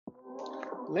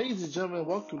Ladies and gentlemen,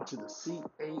 welcome to the C8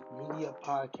 Media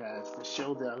Podcast, the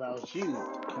show that allows you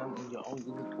to come in your own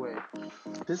unique way.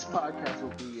 This podcast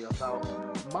will be about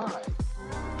my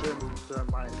journey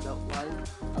during my adult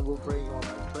life. I will bring on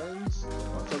my friends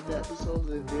on some episodes,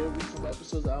 and there will be some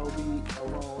episodes I will be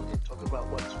alone and talk about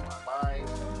what's on my mind,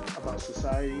 about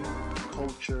society,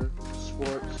 culture,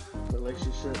 sports,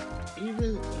 relationship,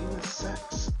 even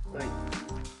sex.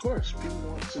 Of course, people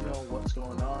want to know what's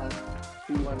going on.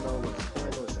 People want to know what's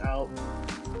in, what's out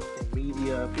in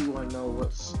media. People want to know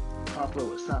what's popular,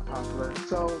 what's not popular.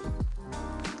 So,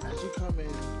 as you come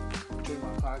in during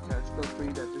my podcast, feel free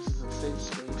that this is a safe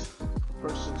space, a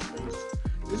personal space.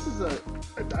 This is a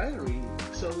diary.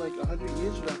 So, 100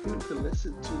 years from now, people can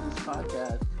listen to this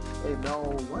podcast and know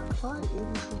what Clyde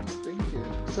Anderson is thinking.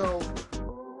 So,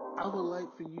 I would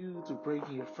like for you to bring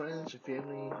your friends, your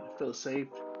family, feel safe,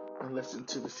 and listen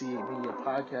to the C8 Media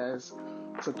Podcast.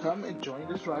 So come and join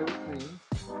this ride with me.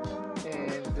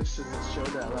 And this is a show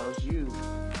that allows you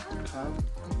to come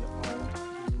in your own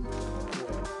unique way.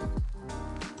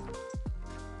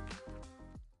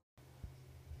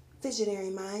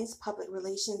 Visionary Minds Public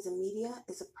Relations and Media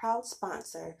is a proud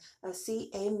sponsor of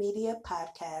CA Media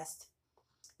Podcast.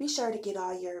 Be sure to get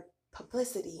all your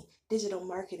publicity, digital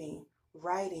marketing,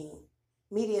 writing,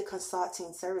 media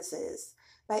consulting services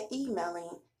by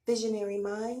emailing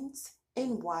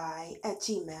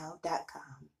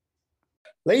visionarymindsny@gmail.com.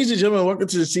 Ladies and gentlemen, welcome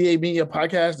to the CA Media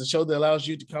Podcast, the show that allows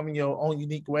you to come in your own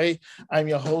unique way. I'm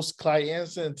your host, Clyde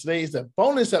Anderson, and today is a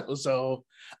bonus episode,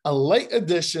 a late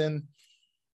edition,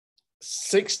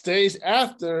 6 days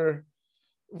after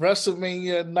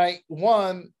WrestleMania Night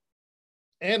 1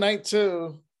 and Night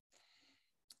 2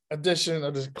 edition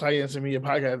of the Clyde Anderson Media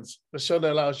Podcast, the show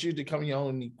that allows you to come in your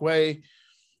own unique way.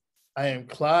 I am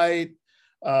Clyde.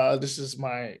 This is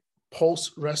my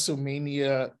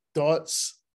post-WrestleMania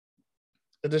thoughts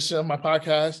edition of my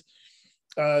podcast.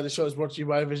 The show is brought to you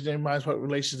by Visionary Minds Public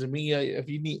Relations and Media. If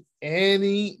you need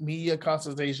any media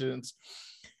consultations,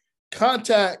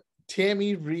 contact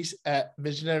Tammy Reese at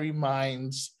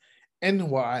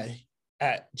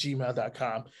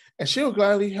visionarymindsny@gmail.com, and she will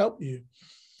gladly help you.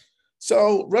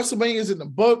 So WrestleMania is in the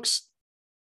books.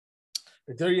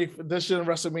 The 38th edition of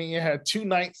WrestleMania had 2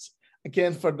 nights,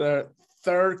 again, for the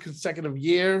 3rd consecutive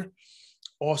year.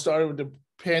 All started with the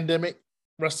pandemic.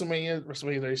 WrestleMania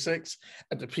 36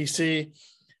 at the PC,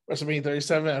 WrestleMania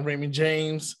 37 at Raymond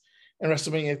James, and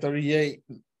WrestleMania 38,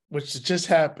 which just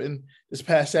happened this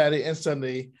past Saturday and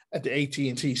Sunday at the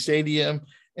AT&T Stadium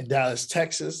in Dallas,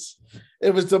 Texas.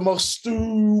 It was the most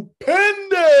stupendous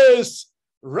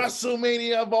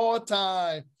WrestleMania of all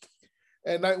time.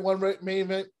 At night 1 main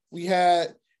event, we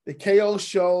had the KO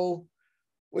show,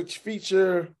 which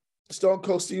featured Stone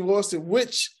Cold Steve Austin,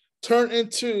 which turned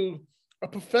into a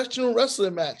professional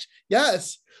wrestling match.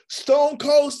 Yes, Stone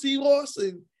Cold Steve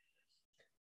Austin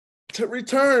to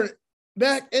return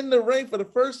back in the ring for the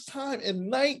first time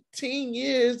in 19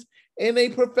 years in a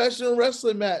professional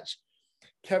wrestling match.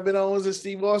 Kevin Owens and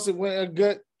Steve Austin went a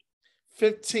good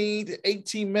 15 to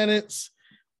 18 minutes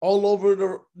all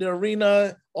over the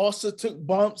arena. Austin took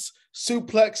bumps,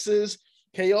 suplexes.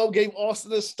 KO gave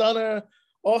Austin a stunner.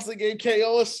 Austin gave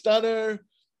KO a stunner.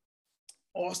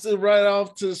 Austin right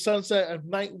off to the sunset of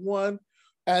night 1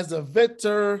 as a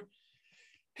victor.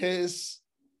 I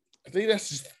think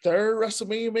that's his 3rd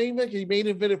WrestleMania main event. He main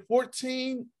evented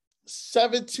 14,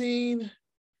 17,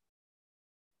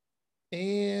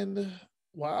 and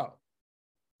wow,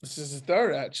 this is his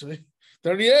 3rd actually.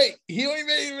 38. He only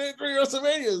made 3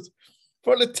 WrestleManias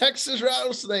for the Texas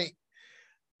Rattlesnake.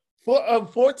 For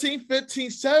 14, 15,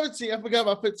 17. I forgot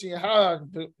about 15. How I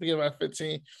forget about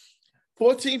 15.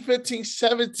 14, 15,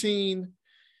 17,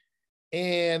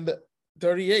 and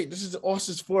 38. This is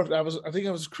Austin's 4th. I think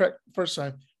I was correct first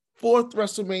time. 4th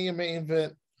WrestleMania main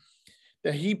event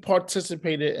that he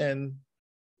participated in.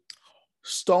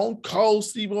 Stone Cold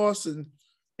Steve Austin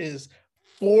is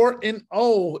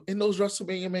 4-0 in those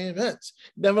WrestleMania main events.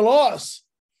 Never lost.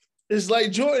 It's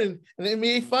like Jordan in the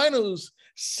NBA Finals,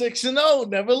 6-0,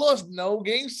 never lost, no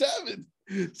game 7.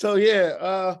 So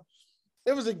yeah,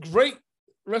 it was a great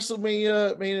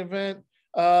WrestleMania main event.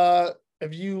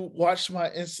 If you watch my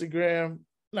Instagram,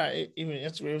 not even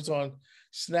Instagram, it was on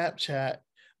Snapchat.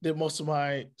 Did most of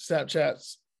my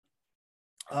Snapchats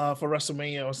for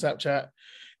WrestleMania on Snapchat,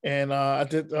 and I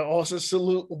did the Austin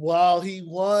salute while he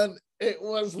won. It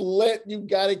was lit. You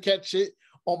gotta catch it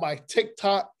on my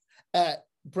TikTok at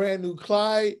Brand New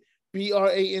Clyde,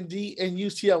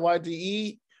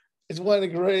 BRANDNUCLYDE. It's one of the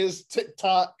greatest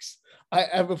TikToks I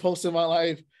ever posted in my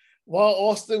life. While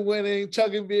Austin winning,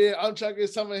 chugging beer, I'm chugging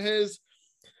some of his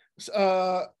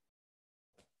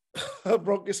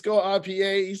Broken Skull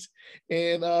IPAs,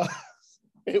 and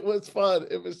it was fun.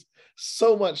 It was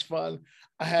so much fun.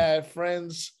 I had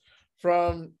friends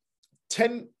from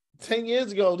 10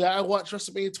 years ago that I watched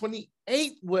WrestleMania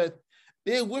 28 with.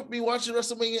 They're with me watching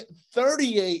WrestleMania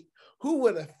 38. Who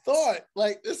would have thought?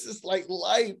 Like, this is like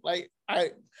life. Like, I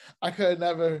could have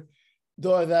never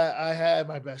thought that. I had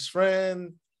my best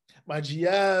friend, my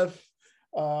GF,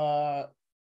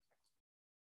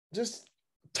 just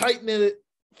tight-knit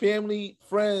family,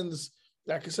 friends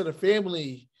that I consider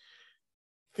family,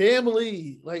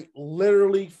 like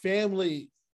literally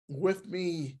family with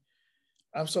me.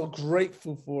 I'm so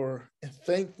grateful for and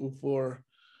thankful for.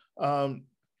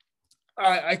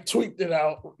 I tweeted it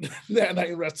out that night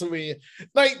in WrestleMania.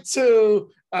 Night 2,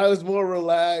 I was more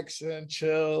relaxed and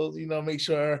chilled, make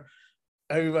sure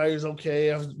everybody was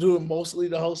okay. I was doing mostly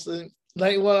the hosting.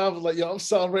 Night 1, I was like, I'm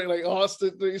celebrating like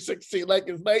Austin 316, like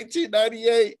it's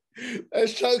 1998.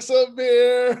 That's chunks of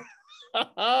beer.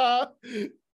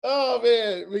 Oh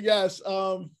man, but yes,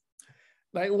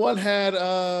 night 1 had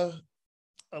a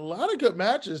lot of good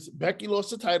matches. Becky lost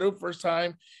the title first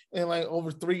time in like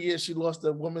over 3 years. She lost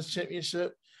the women's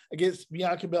championship against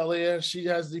Bianca Belair.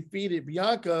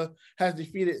 Bianca has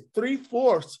defeated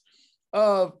 3/4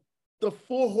 of the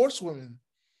 4 horsewomen.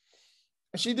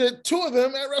 And she did 2 of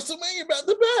them at WrestleMania back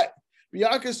to back.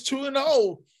 Bianca's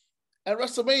 2-0 at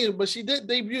WrestleMania, but she did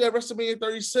debut at WrestleMania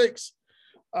 36.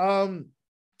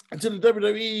 Until the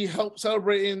WWE helped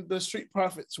celebrating the Street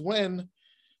Profits win.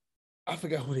 I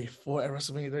forgot who they fought at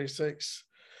WrestleMania 36.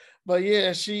 But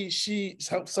yeah, she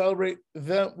helped celebrate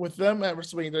them with them at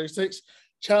WrestleMania 36.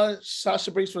 Challenged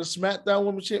Sasha Banks for the SmackDown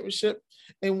Women's Championship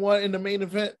and won in the main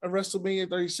event of WrestleMania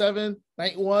 37,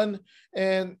 night 1,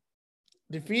 and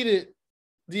defeated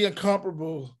the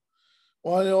incomparable,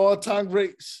 one of the all-time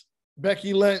greats,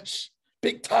 Becky Lynch,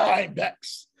 big time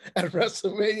Bex at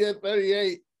WrestleMania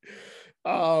 38.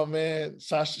 Oh man,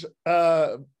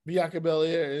 Bianca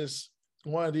Belair is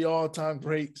one of the all-time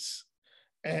greats,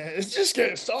 and it's just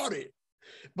getting started.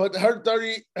 But her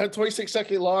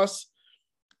 26-second loss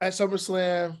at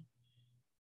SummerSlam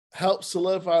helped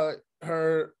solidify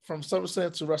her from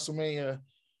SummerSlam to WrestleMania.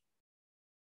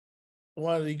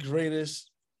 One of the greatest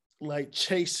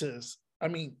chases. I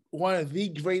mean, one of the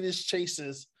greatest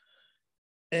chases,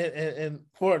 and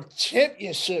for a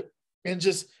championship, and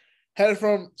just had it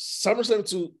from SummerSlam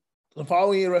to the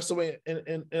following year WrestleMania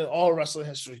in all wrestling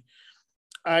history.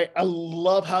 I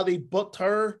love how they booked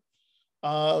her.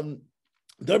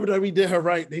 WWE did her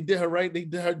right. They did her right. They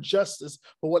did her justice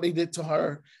for what they did to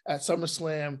her at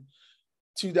SummerSlam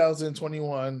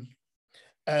 2021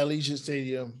 at Allegiant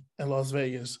Stadium in Las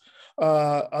Vegas.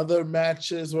 Other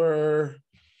matches were,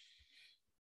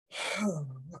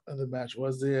 what other match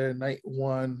was there? Night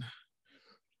 1.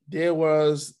 There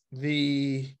was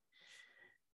the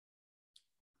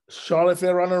Charlotte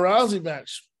Flair Ronda Rousey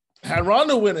match. Had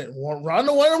Ronda winning.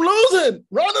 Ronda wound up losing.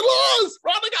 Ronda lost.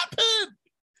 Ronda got pinned.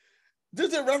 This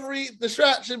is a referee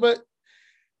distraction, but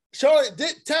Charlotte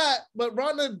did tap, but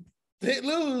Ronda did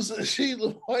lose. She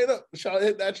wind up. Charlotte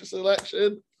hit natural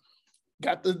selection,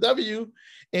 got the W,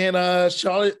 and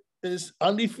Charlotte is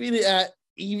undefeated at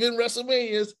even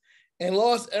WrestleManias and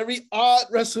lost every odd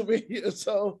WrestleMania.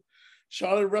 So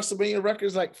Charlotte WrestleMania record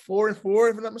is like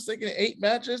 4-4, if I'm not mistaken, 8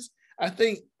 matches. I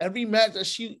think every match that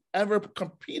she ever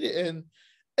competed in,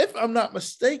 if I'm not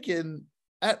mistaken,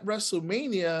 at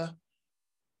WrestleMania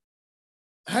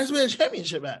has been a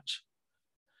championship match.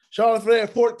 Charlotte Flair,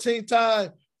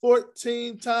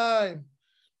 14-time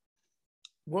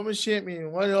women's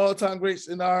champion, one of the all-time greats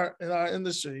in our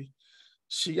industry.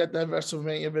 She got that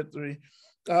WrestleMania victory.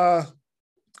 I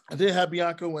did have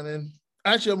Bianca winning.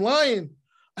 Actually, I'm lying.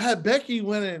 I had Becky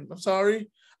winning. I'm sorry.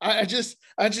 I just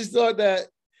thought that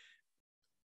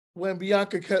when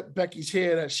Bianca cut Becky's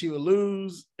hair that she would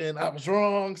lose, and I was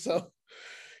wrong. So,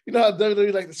 you know how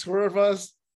WWE like to swerve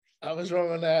us? I was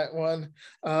wrong on that one.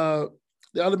 The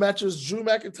other match was Drew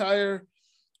McIntyre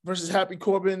versus Happy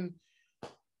Corbin.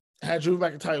 I had Drew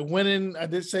McIntyre winning. I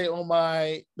did say on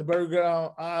the Burger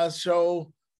on Oz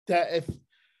show that if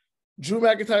Drew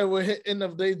McIntyre would hit end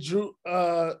of day,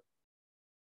 that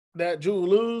Drew would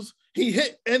lose. He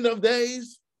hit end of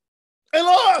days and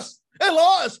lost.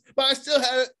 But I still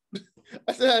had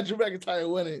Drew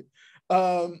McIntyre winning.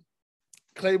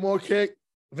 Claymore kick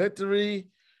victory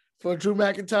for Drew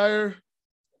McIntyre.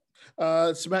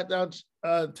 SmackDown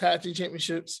Tag Team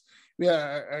Championships. We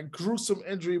had a gruesome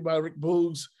injury by Rick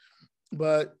Boogs,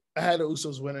 but I had the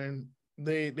Usos winning.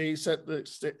 They set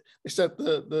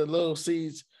the little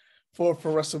seeds for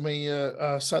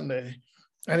WrestleMania Sunday.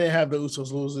 I didn't have the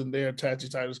Usos losing their tag team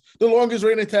titles. The longest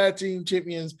reigning tag team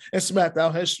champions in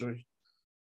SmackDown history.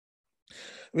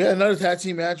 We had another tag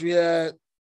team match. We had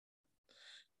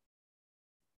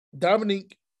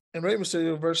Dominique and Rey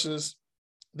Mysterio versus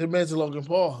the Miz and Logan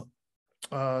Paul.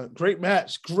 Great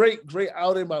match. Great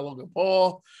outing by Logan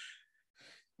Paul.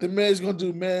 The Miz is going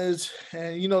to do Miz,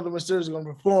 and you know the Mysterio is going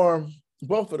to perform.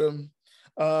 Both of them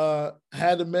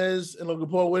had the Miz and Logan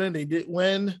Paul winning. They did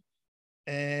win.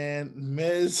 And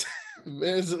Miz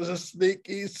is a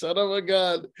sneaky son of a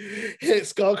gun. Hit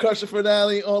Skull Crusher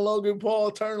finale on Logan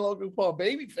Paul, turn Logan Paul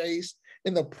babyface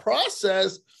in the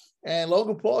process. And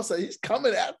Logan Paul said he's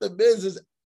coming after Miz's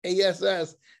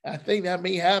ASS. I think that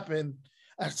may happen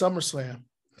at SummerSlam.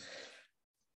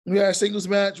 We had a singles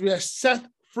match. We had Seth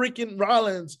freaking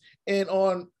Rollins and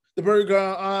on the Burger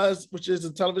Oz, which is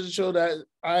a television show that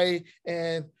I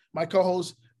and my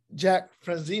co-host Jack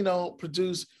Franzino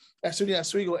produce at Studio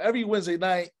Oswego every Wednesday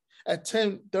night at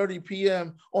 10:30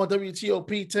 p.m. on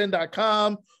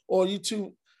WTOP10.com or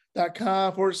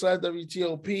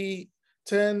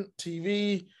YouTube.com/WTOP10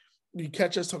 TV. You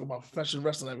catch us talking about professional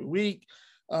wrestling every week.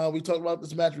 We talked about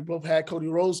this match. We both had Cody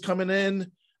Rhodes coming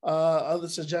in. Other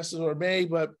suggestions were made,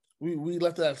 but we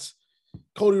left that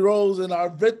Cody Rhodes in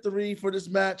our victory for this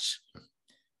match.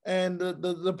 And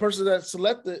the person that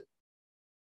selected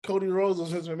Cody Rhodes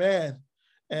was Vince McMahon.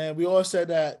 And we all said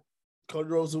that Cody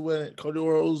Rhodes would win it. Cody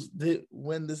Rhodes did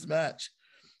win this match.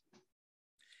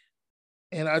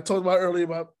 And I talked about earlier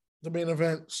about the main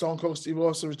event. Stone Cold Steve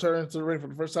Austin returned to the ring for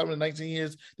the first time in 19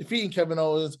 years, defeating Kevin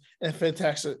Owens in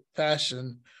fantastic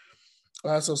fashion.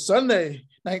 So Sunday,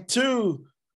 night 2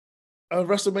 of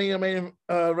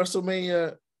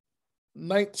WrestleMania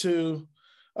night 2,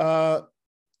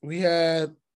 we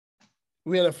had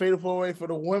a fatal four-way for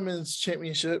the women's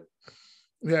championship.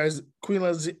 We had Queen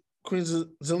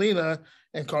Zelina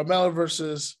and Carmella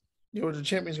versus the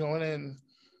champions going in.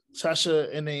 Sasha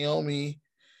and Naomi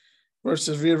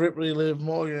versus Rhea Ripley, Liv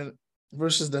Morgan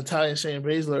versus Natalya, Shayna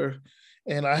Baszler.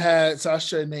 And I had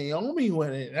Sasha and Naomi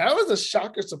winning. That was a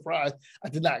shocker surprise. I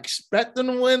did not expect them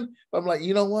to win, but I'm like,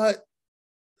 you know what?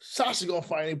 Sasha's going to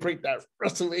finally break that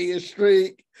WrestleMania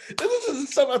streak. This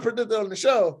is something I predicted on the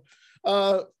show.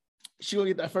 She's going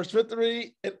to get that first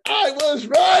victory, and I was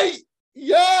right.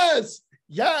 Yes.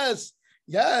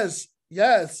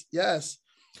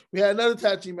 We had another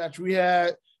tag team match. We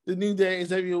had the New Day,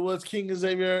 Xavier Woods, King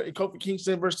Xavier, and Kofi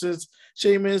Kingston versus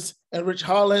Sheamus and Rich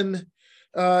Holland.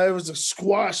 It was a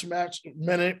squash match,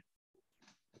 minute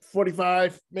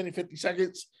 45, minute 50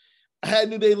 seconds. I had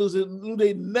New Day losing. New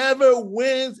Day never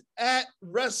wins at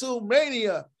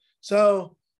WrestleMania.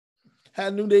 So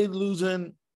had New Day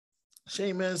losing.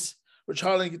 Sheamus, Rich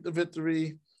Holland get the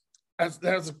victory. That's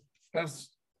a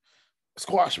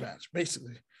squash match,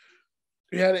 basically.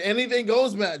 We had an anything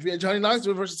goes match. We had Johnny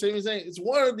Knoxville versus Sami Zayn. It's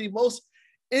one of the most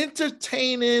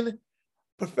entertaining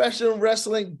professional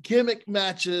wrestling gimmick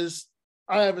matches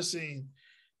I ever seen.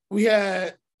 We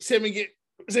had Sami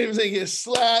Zayn get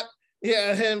slapped. We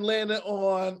had him landing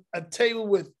on a table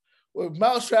with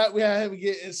mousetrap. We had him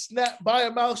getting snapped by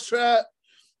a mousetrap.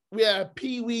 We had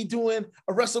Pee Wee doing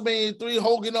a WrestleMania 3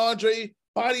 Hogan Andre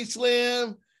body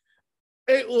slam.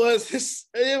 It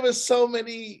was so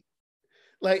many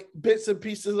like bits and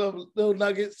pieces of little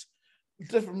nuggets,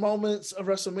 different moments of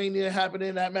WrestleMania happening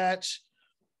in that match.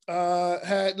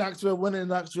 Had Knoxville winning,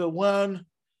 Knoxville won.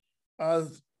 It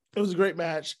was a great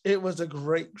match. It was a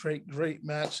great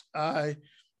match.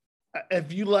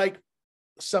 If you like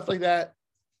stuff like that,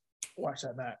 watch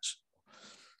that match.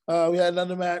 We had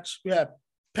another match. We had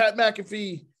Pat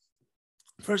McAfee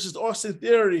versus Austin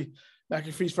Theory.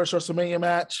 McAfee's first WrestleMania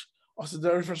match. Austin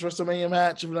Theory's first WrestleMania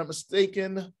match, if I'm not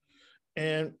mistaken.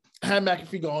 And had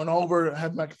McAfee going over,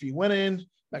 had McAfee winning.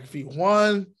 McAfee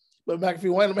won, but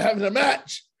McAfee wound up having a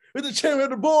match with the chairman of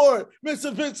the board,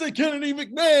 Mr. Vincent Kennedy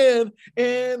McMahon,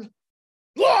 and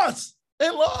lost.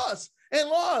 And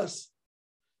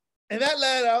that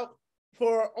led out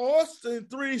for Austin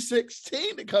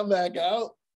 316 to come back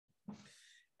out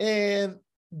and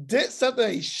did something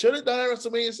he should have done at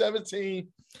WrestleMania 17,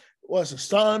 was to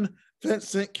stun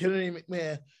Vincent Kennedy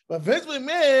McMahon. But Vince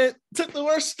McMahon took the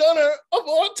worst stunner of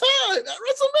all time at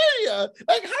WrestleMania.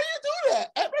 Like, how you do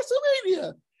that at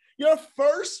WrestleMania? Your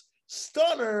first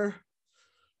stunner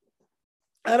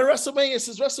at a WrestleMania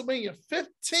since WrestleMania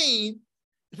 15,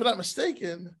 if I'm not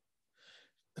mistaken.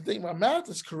 I think my math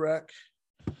is correct,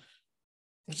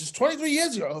 which is 23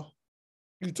 years ago.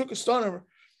 You took a stunner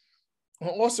and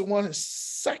Austin won his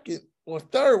second or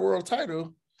third world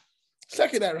title,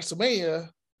 second at WrestleMania.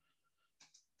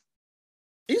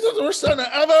 He's the worst stunner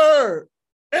ever.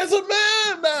 As a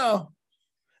man now.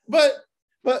 But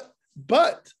But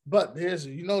there's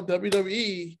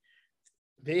WWE,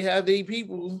 they have their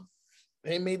people.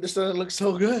 They made the stuff look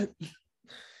so good.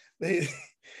 The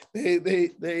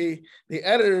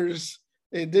editors,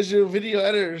 the digital video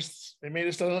editors, they made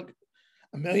it stuff look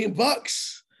 $1 million.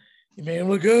 You made them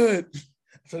look good.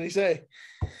 That's what they say.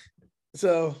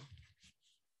 So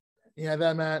yeah,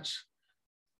 that match.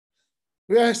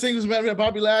 We had a singles match. We had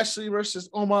Bobby Lashley versus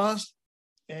Omos,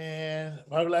 and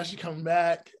Bobby Lashley coming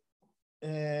back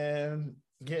and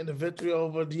getting the victory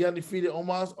over the undefeated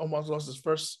Omos. Omos lost his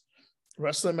first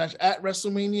wrestling match at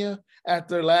WrestleMania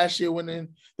after last year winning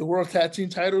the World Tag Team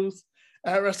titles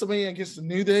at WrestleMania against the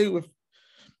New Day. With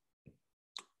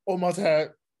Omos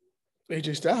had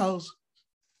AJ Styles.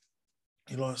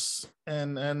 He lost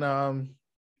and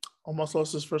almost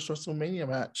lost his first WrestleMania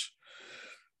match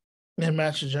and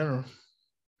match in general.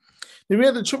 Then we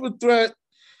had the triple threat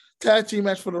tag team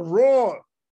match for the Raw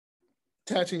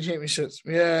Tag Team Championships.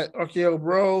 We had RKO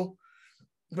Bro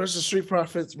versus Street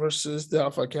Profits versus the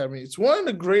Alpha Academy. It's one of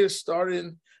the greatest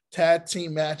starting tag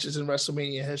team matches in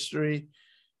WrestleMania history.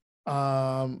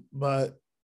 But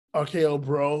RKO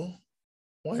Bro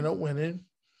wound up winning.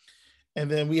 And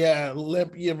then we had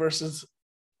Olympia versus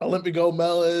Olympico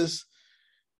Melis,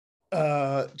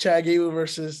 Chad Gable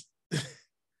versus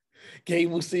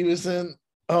Gable Stevenson.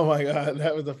 Oh my God,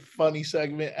 that was a funny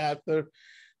segment after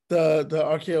the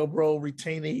RKO Bro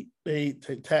retained the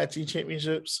tag team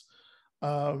championships.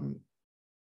 But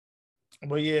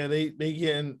yeah, they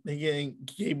getting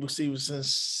Gable Stevenson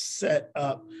set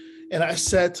up. And I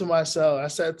said to myself, I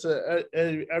said to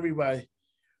everybody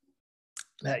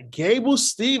that Gable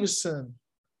Stevenson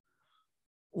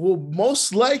will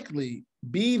most likely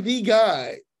be the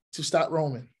guy to stop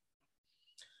Roman.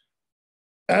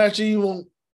 Actually,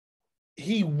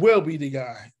 he will be the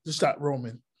guy to stop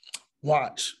Roman.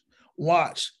 Watch.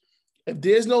 If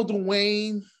there's no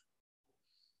Dwayne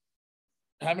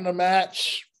having a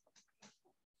match,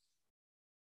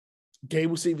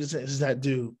 Gable Stevenson is that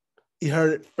dude. He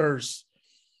heard it first.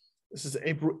 This is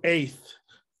April 8th,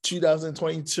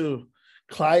 2022.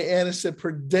 Clyde Anderson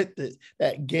predicted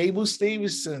that Gable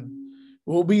Stevenson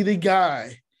will be the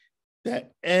guy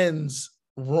that ends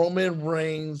Roman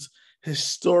Reigns'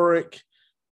 historic,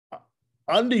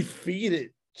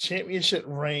 undefeated championship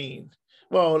reign.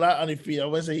 Well, not undefeated. I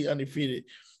wouldn't say undefeated.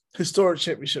 Historic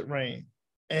championship reign.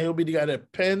 And he'll be the guy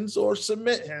that pins or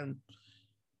submit him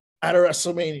at a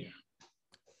WrestleMania.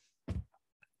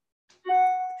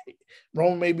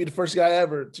 Roman may be the first guy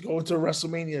ever to go into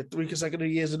WrestleMania 3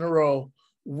 consecutive years in a row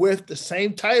with the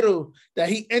same title that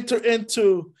he entered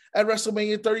into at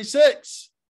WrestleMania 36.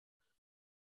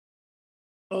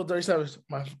 Oh, 37.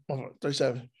 My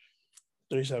 37.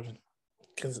 37.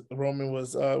 Because Roman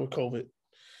was with COVID.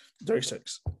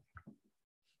 36.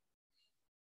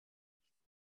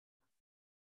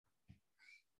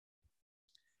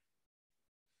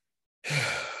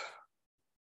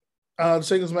 The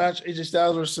singles match, AJ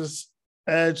Styles versus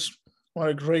Edge. What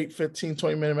a great 15,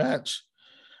 20-minute match.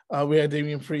 We had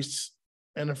Damian Priest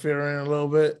interfering a little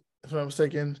bit, if I'm not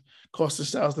mistaken. Cost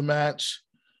Styles the match.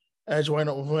 Edge wound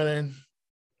up winning.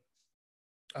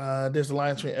 There's a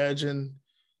line between Edge and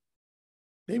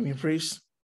Damian Priest.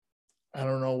 I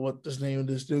don't know what this name of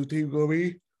this new team gonna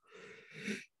be.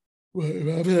 But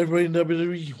everybody in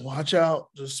WWE, watch out.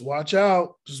 Just watch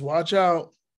out.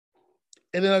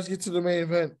 And then let's get to the main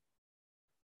event.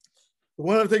 The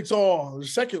winner takes all. The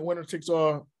second winner takes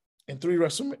all in 4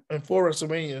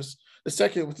 WrestleManias. The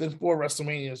second within 4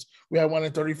 WrestleManias. We had one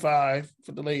in 35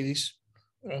 for the ladies.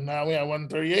 And now we have one in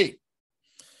 38.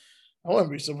 I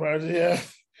wouldn't be surprised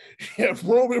if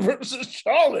Roman versus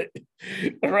Charlotte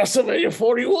at WrestleMania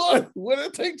 41. Winner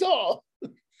takes all.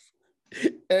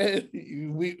 And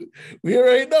we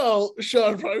already know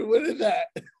Sean probably winning that.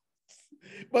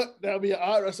 But that'll be an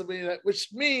odd WrestleMania, which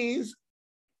means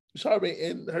Charlotte may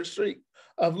end her streak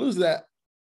of losing that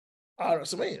odd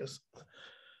WrestleManias.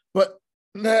 But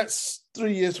that's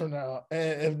 3 years from now.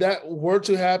 And if that were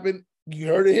to happen, you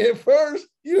heard it here first.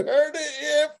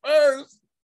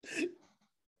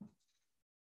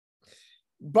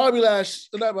 Brock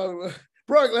Lesnar,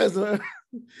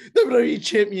 WWE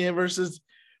champion versus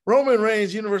Roman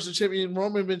Reigns, Universal champion.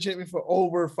 Roman been champion for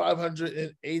over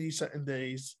 580 something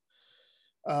days.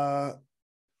 I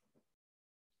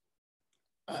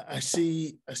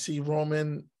see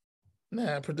Roman.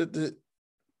 I predicted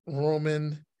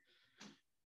Roman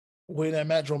win that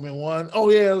match. Roman won. Oh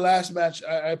yeah, last match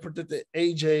I predicted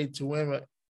AJ to win, but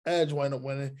Edge wound up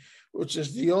winning, which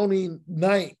is the only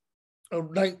night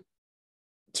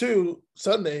 2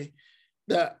 Sunday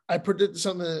that I predicted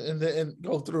something and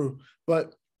go through.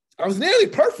 But I was nearly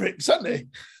perfect Sunday.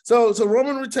 So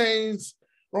Roman retains.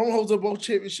 Roman holds up both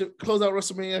championship. Close out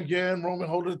WrestleMania again. Roman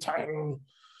holding the title.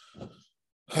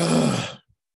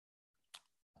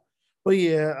 But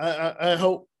yeah, I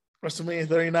hope WrestleMania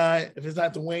 39, if it's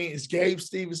not Dwayne, it's Gabe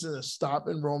Stevenson is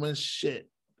stopping Roman's shit.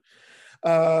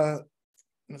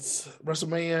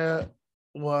 WrestleMania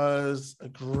was a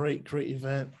great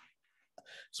event.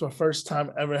 It's my first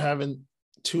time ever having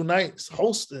 2 nights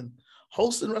hosting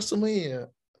WrestleMania.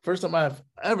 First time I've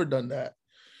ever done that.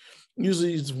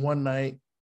 Usually it's one night,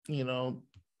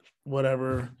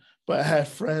 whatever. But I had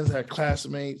friends, I had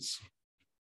classmates.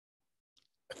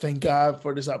 Thank God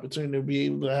for this opportunity to be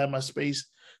able to have my space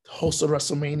to host a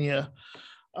WrestleMania.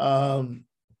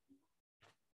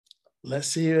 Let's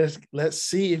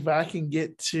see if I can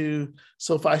get to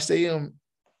SoFi Stadium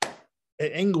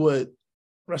at Inglewood,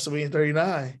 WrestleMania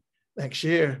 39 next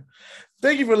year.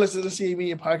 Thank you for listening to the CA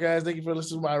Media Podcast. Thank you for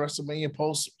listening to my WrestleMania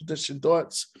post-prediction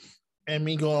thoughts and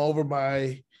me going over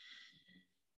my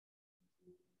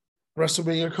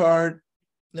WrestleMania card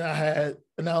that I had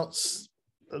announced.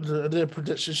 I did a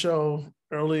prediction show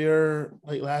earlier,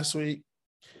 late last week,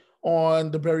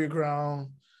 on the Burial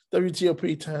Ground,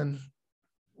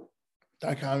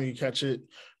 WTOP10.com. You can catch it.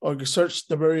 Or you can search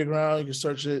the Burial Ground. You can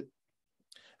search it.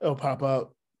 It'll pop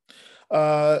up.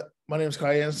 My name is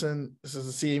Kai Jensen. This is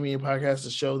the CA Media Podcast, the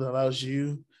show that allows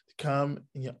you to come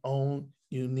in your own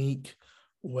unique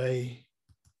way.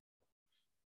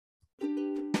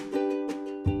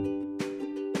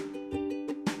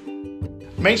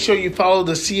 Make sure you follow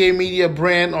the CA Media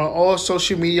brand on all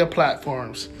social media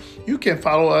platforms. You can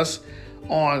follow us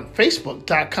on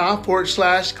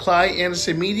Facebook.com/Clyde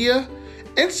Anderson Media,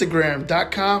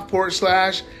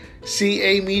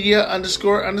 Instagram.com/CA Media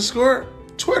 __,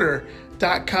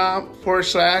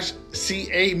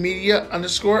 Twitter.com/CA Media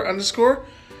 __.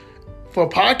 For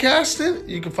podcasting,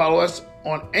 you can follow us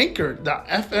on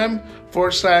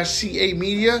Anchor.fm/CA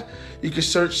Media. You can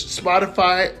search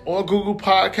Spotify or Google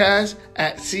Podcasts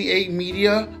at CA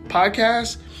Media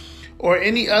Podcast or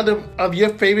any other of your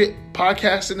favorite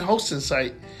podcasting hosting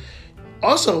site.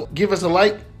 Also, give us a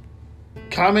like,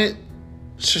 comment,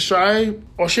 subscribe,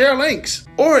 or share links.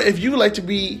 Or if you would like to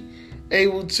be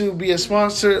able to be a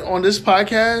sponsor on this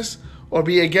podcast or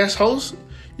be a guest host,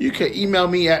 you can email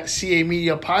me at CA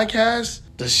Media Podcast,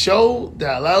 the show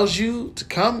that allows you to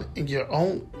come in your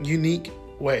own unique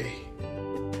way.